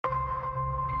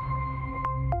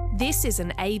This is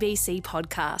an ABC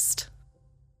podcast.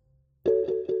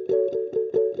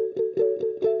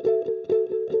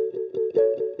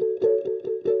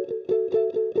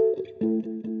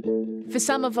 For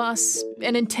some of us,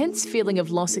 an intense feeling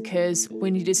of loss occurs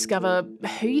when you discover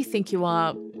who you think you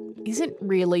are isn't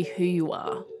really who you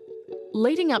are.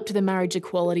 Leading up to the marriage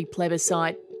equality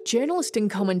plebiscite, journalist and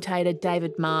commentator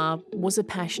David Marr was a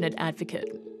passionate advocate.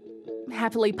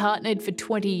 Happily partnered for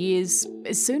 20 years,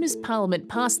 as soon as Parliament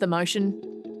passed the motion,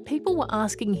 people were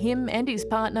asking him and his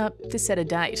partner to set a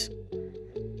date.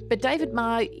 But David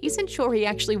Marr isn't sure he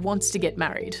actually wants to get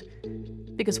married.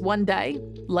 Because one day,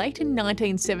 late in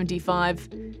 1975,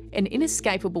 an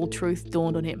inescapable truth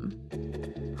dawned on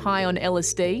him. High on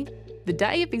LSD, the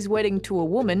day of his wedding to a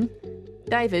woman,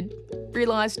 David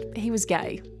realised he was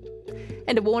gay.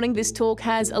 And a warning, this talk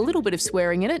has a little bit of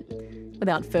swearing in it.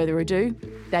 Without further ado,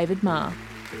 David Marr.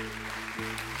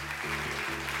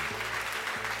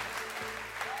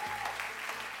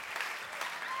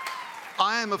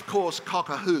 I am, of course,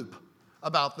 cock-a-hoop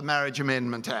about the Marriage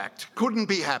Amendment Act. Couldn't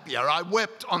be happier. I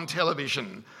wept on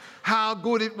television. How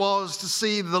good it was to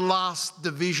see the last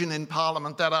division in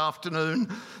Parliament that afternoon.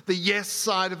 The yes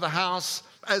side of the House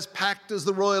as packed as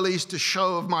the Royal Easter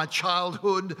Show of my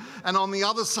childhood, and on the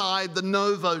other side, the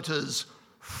no voters,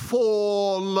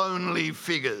 4 lonely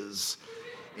figures.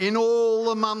 In all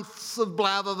the months of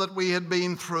blather that we had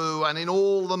been through, and in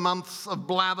all the months of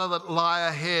blather that lie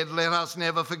ahead, let us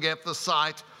never forget the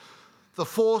sight. The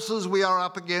forces we are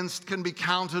up against can be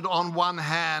counted on one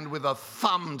hand with a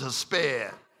thumb to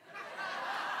spare.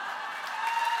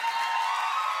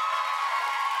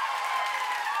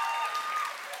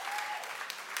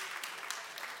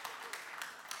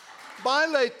 By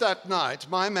late that night,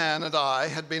 my man and I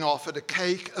had been offered a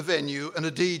cake, a venue, and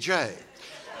a DJ.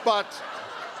 But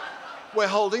we're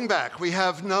holding back. We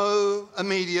have no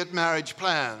immediate marriage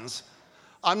plans.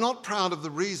 I'm not proud of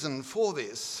the reason for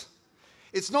this.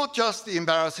 It's not just the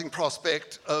embarrassing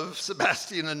prospect of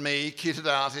Sebastian and me kitted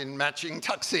out in matching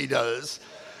tuxedos,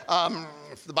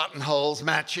 the buttonholes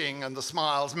matching and the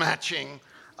smiles matching.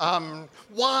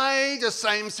 Why do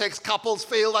same-sex couples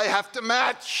feel they have to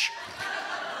match?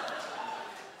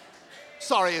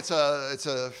 Sorry, it's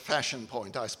a fashion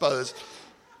point, I suppose.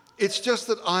 It's just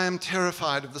that I am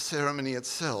terrified of the ceremony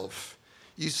itself.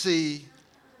 You see,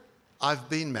 I've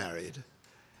been married,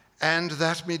 and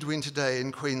that midwinter day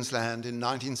in Queensland in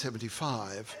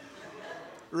 1975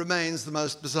 remains the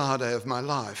most bizarre day of my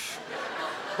life,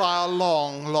 by a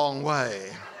long, long way.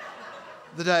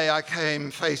 The day I came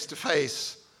face to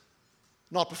face,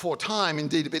 not before time,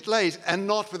 indeed a bit late, and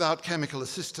not without chemical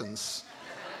assistance,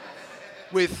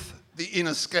 with the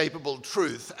inescapable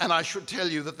truth, and I should tell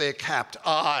you that they're capped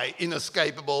I,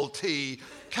 inescapable, T,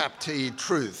 cap T,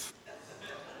 truth.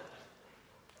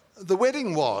 The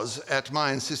wedding was at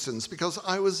my insistence because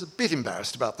I was a bit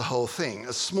embarrassed about the whole thing,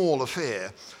 a small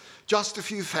affair, just a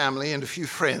few family and a few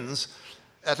friends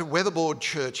at a weatherboard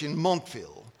church in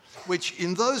Montville, which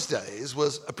in those days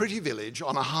was a pretty village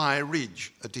on a high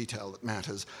ridge, a detail that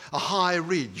matters, a high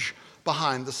ridge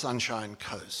behind the Sunshine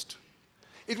Coast.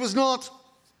 It was not,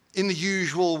 in the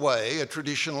usual way, a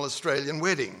traditional Australian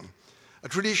wedding. A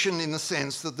tradition in the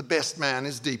sense that the best man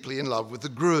is deeply in love with the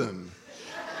groom.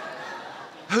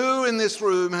 Who in this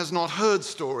room has not heard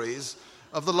stories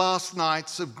of the last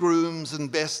nights of grooms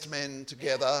and best men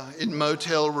together in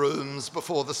motel rooms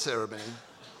before the ceremony?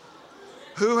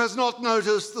 Who has not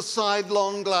noticed the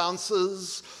sidelong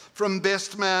glances from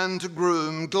best man to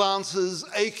groom, glances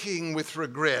aching with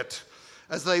regret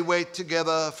as they wait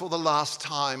together for the last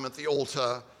time at the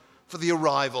altar for the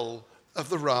arrival of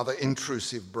the rather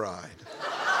intrusive bride?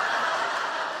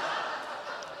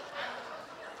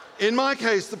 In my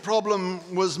case, the problem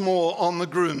was more on the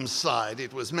groom's side.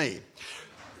 It was me.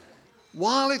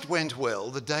 While it went well,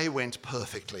 the day went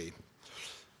perfectly.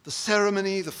 The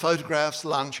ceremony, the photographs,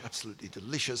 lunch, absolutely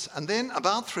delicious. And then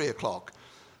about 3 o'clock,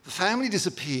 the family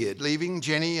disappeared, leaving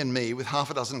Jenny and me with half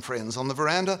a dozen friends on the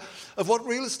veranda of what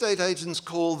real estate agents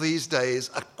call these days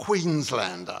a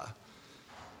Queenslander,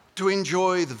 to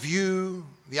enjoy the view,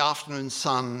 the afternoon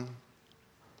sun,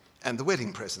 and the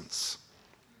wedding presents.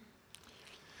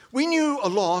 We knew a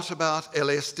lot about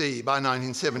LSD by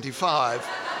 1975.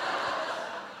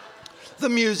 The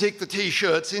music, the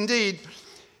T-shirts, indeed,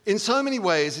 in so many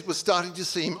ways it was starting to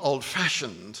seem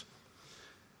old-fashioned.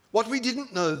 What we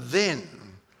didn't know then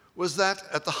was that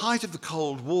at the height of the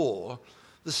Cold War,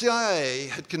 the CIA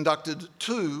had conducted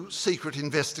 2 secret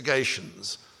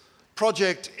investigations,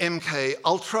 Project MK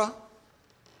Ultra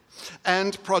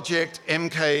and Project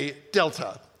MK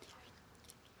Delta,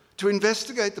 to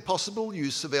investigate the possible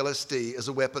use of LSD as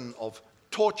a weapon of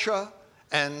torture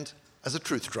and as a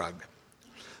truth drug.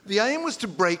 The aim was to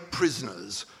break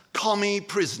prisoners, commie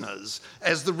prisoners,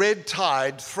 as the red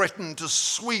tide threatened to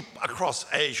sweep across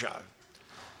Asia.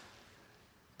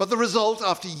 But the result,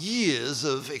 after years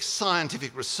of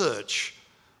scientific research,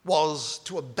 was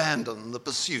to abandon the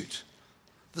pursuit.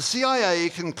 The CIA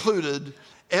concluded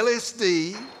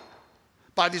LSD,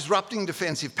 by disrupting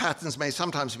defensive patterns, may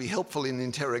sometimes be helpful in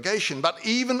interrogation, but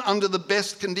even under the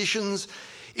best conditions,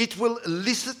 it will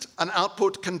elicit an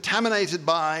output contaminated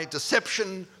by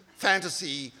deception,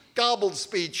 fantasy, garbled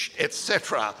speech,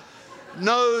 etc.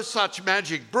 No such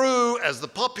magic brew as the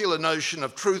popular notion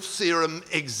of truth serum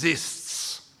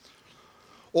exists.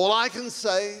 All I can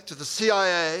say to the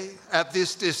CIA at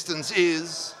this distance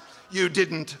is, you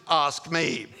didn't ask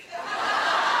me.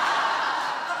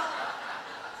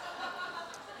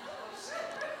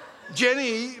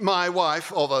 Jenny, my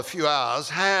wife of a few hours,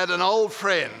 had an old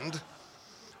friend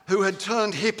who had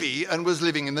turned hippie and was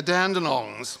living in the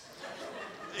Dandenongs.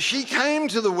 She came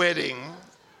to the wedding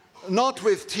not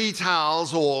with tea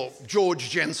towels or George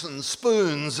Jensen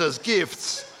spoons as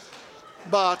gifts,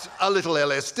 but a little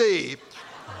LSD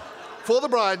for the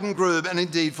bride and groom, and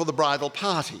indeed for the bridal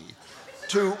party,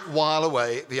 to while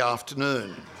away the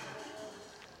afternoon.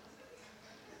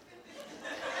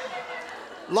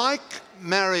 Like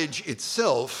marriage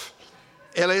itself,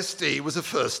 LSD was a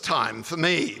first time for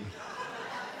me.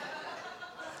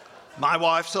 My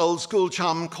wife's old school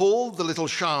chum called the little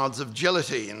shards of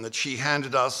gelatine that she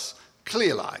handed us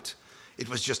Clearlight. It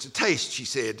was just a taste, she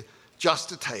said,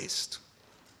 just a taste.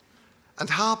 And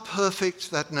how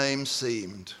perfect that name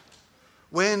seemed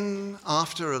when,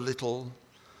 after a little,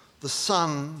 the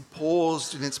sun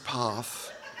paused in its path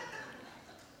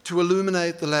to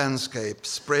illuminate the landscape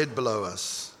spread below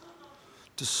us,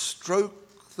 to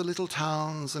stroke the little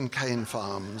towns and cane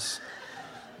farms,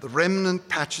 the remnant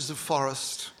patches of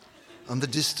forest and the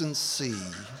distant sea,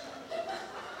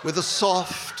 with a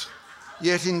soft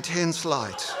yet intense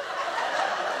light.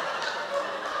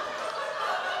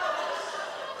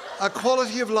 A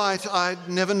quality of light I'd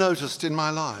never noticed in my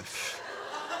life.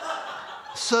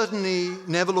 Certainly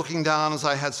never looking down, as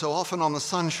I had so often, on the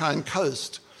Sunshine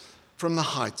Coast from the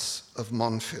heights of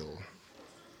Montville.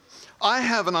 I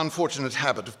have an unfortunate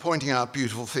habit of pointing out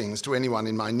beautiful things to anyone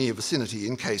in my near vicinity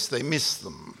in case they miss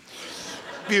them.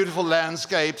 Beautiful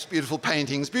landscapes, beautiful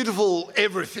paintings, beautiful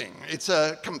everything. It's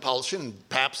a compulsion,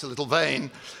 perhaps a little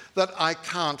vain, that I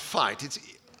can't fight.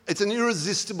 It's an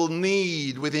irresistible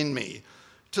need within me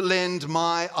to lend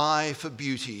my eye for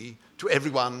beauty to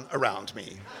everyone around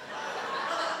me.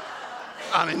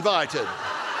 Uninvited.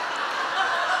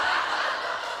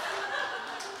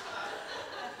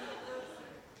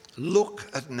 Look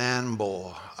at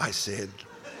Nambour, I said.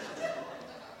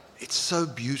 It's so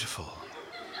beautiful.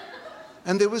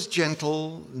 And there was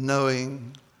gentle,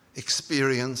 knowing,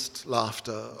 experienced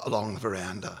laughter along the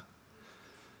veranda.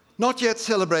 Not yet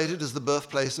celebrated as the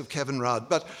birthplace of Kevin Rudd,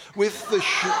 but with the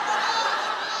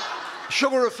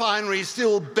sugar refinery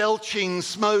still belching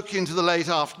smoke into the late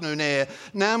afternoon air,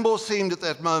 Nambour seemed at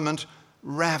that moment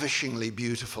ravishingly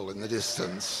beautiful in the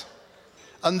distance.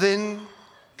 And then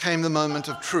came the moment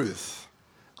of truth.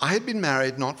 I had been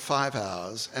married not 5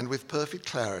 hours, and with perfect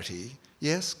clarity,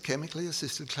 yes, chemically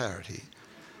assisted clarity,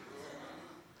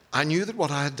 I knew that what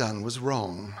I had done was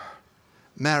wrong.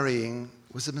 Marrying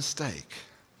was a mistake.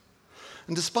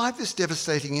 And despite this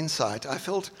devastating insight, I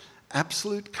felt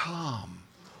absolute calm,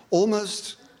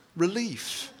 almost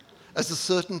relief, as the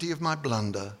certainty of my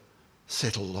blunder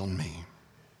settled on me.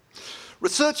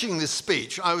 Researching this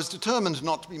speech, I was determined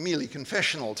not to be merely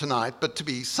confessional tonight, but to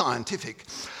be scientific.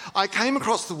 I came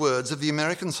across the words of the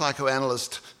American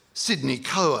psychoanalyst Sidney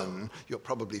Cohen. You're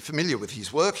probably familiar with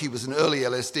his work. He was an early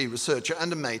LSD researcher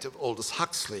and a mate of Aldous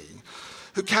Huxley,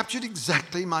 who captured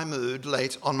exactly my mood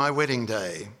late on my wedding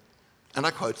day. And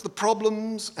I quote, "The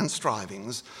problems and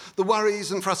strivings, the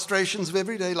worries and frustrations of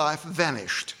everyday life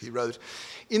vanished," he wrote.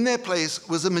 "In their place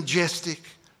was a majestic,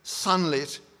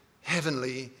 sunlit,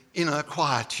 heavenly inner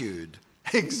quietude."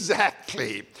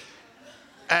 Exactly.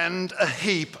 And a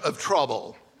heap of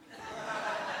trouble.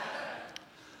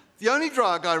 The only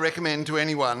drug I recommend to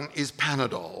anyone is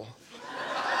Panadol.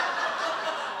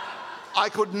 I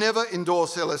could never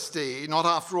endorse LSD, not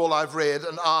after all I've read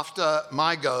and after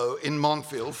my go in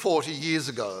Montville 40 years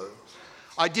ago.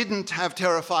 I didn't have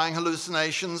terrifying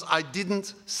hallucinations. I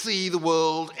didn't see the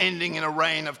world ending in a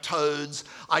rain of toads.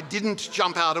 I didn't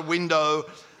jump out a window.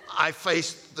 I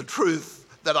faced the truth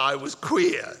that I was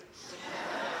queer.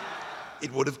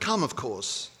 It would have come, of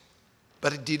course,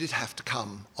 but it did have to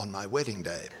come on my wedding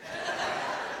day.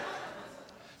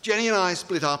 Jenny and I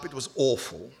split up. It was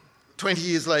awful. 20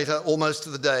 years later, almost to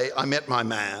the day, I met my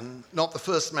man. Not the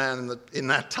first man in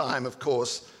that time, of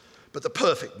course, but the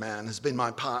perfect man has been my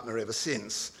partner ever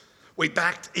since. We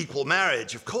backed equal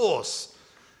marriage, of course.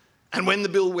 And when the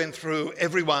bill went through,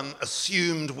 everyone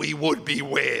assumed we would be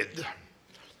wed.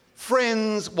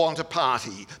 Friends want a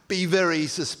party. Be very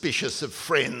suspicious of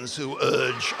friends who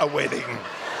urge a wedding.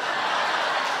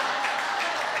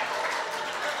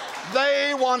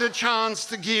 They want a chance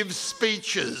to give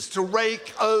speeches, to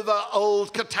rake over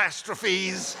old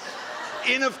catastrophes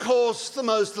in, of course, the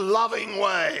most loving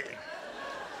way.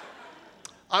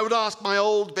 I would ask my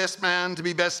old best man to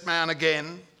be best man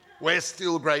again. We're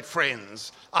still great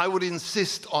friends. I would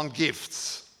insist on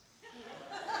gifts.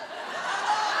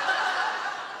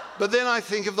 But then I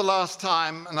think of the last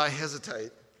time and I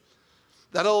hesitate.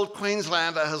 That old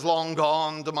Queenslander has long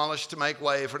gone, demolished to make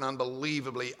way for an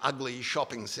unbelievably ugly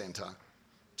shopping centre.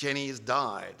 Jenny has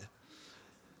died.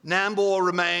 Nambour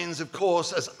remains, of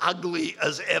course, as ugly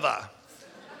as ever.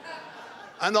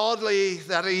 And oddly,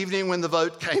 that evening when the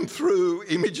vote came through,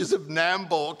 images of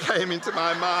Nambour came into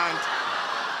my mind.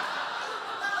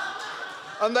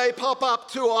 And they pop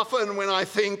up too often when I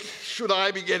think, should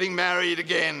I be getting married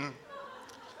again?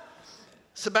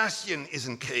 Sebastian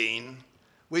isn't keen.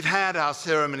 We've had our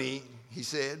ceremony, he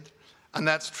said, and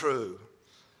that's true.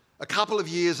 A couple of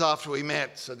years after we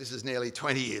met, so this is nearly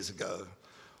 20 years ago,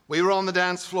 we were on the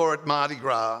dance floor at Mardi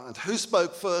Gras, and who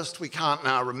spoke first we can't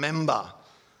now remember,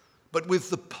 but with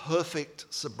the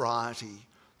perfect sobriety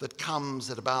that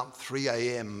comes at about 3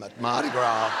 a.m. at Mardi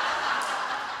Gras.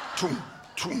 Tum,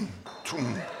 tum,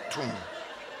 tum, tum.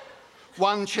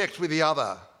 One checked with the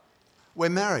other. We're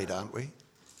married, aren't we?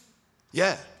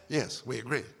 Yeah, yes, we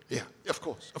agree. Yeah, of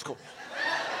course.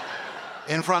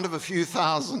 In front of a few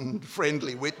thousand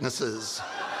friendly witnesses,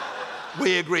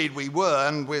 we agreed we were,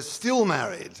 and we're still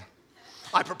married.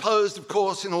 I proposed, of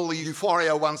course, in all the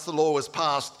euphoria once the law was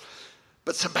passed,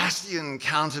 but Sebastian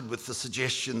countered with the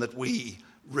suggestion that we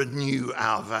renew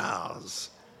our vows.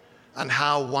 And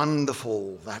how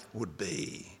wonderful that would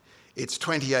be. It's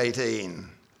 2018,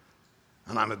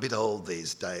 and I'm a bit old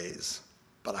these days,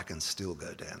 but I can still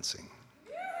go dancing.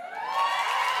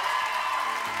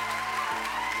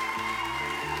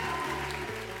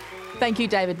 Thank you,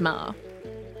 David Marr.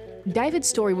 David's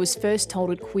story was first told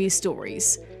at Queer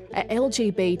Stories, a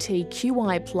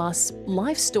LGBTQI+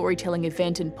 life storytelling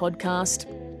event and podcast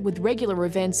with regular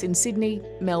events in Sydney,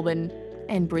 Melbourne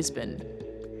and Brisbane.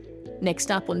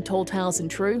 Next up on Tall Tales and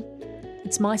True,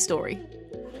 it's my story.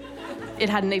 It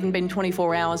hadn't even been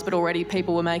 24 hours, but already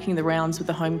people were making the rounds with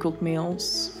the home-cooked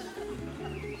meals.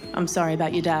 I'm sorry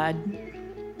about your dad.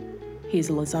 Here's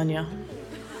a lasagna.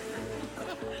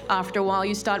 After a while,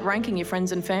 you start ranking your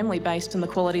friends and family based on the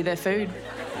quality of their food.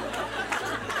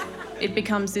 It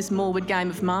becomes this morbid game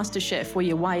of MasterChef where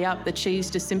you weigh up the cheese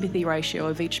to sympathy ratio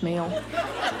of each meal.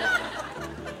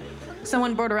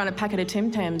 Someone brought around a packet of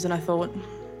Tim Tams and I thought,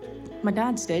 my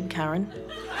dad's dead, Karen.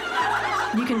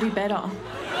 You can do better.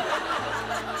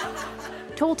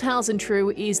 Tall Tales and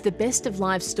True is the best of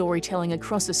live storytelling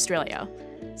across Australia,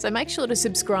 so make sure to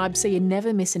subscribe so you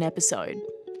never miss an episode.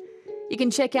 You can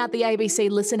check out the ABC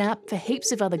Listen app for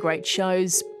heaps of other great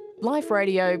shows, live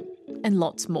radio, and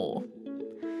lots more.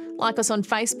 Like us on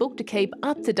Facebook to keep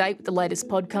up to date with the latest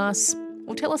podcasts,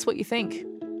 or tell us what you think.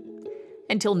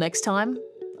 Until next time,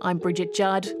 I'm Bridget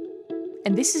Judd,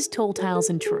 and this is Tall Tales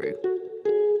and True.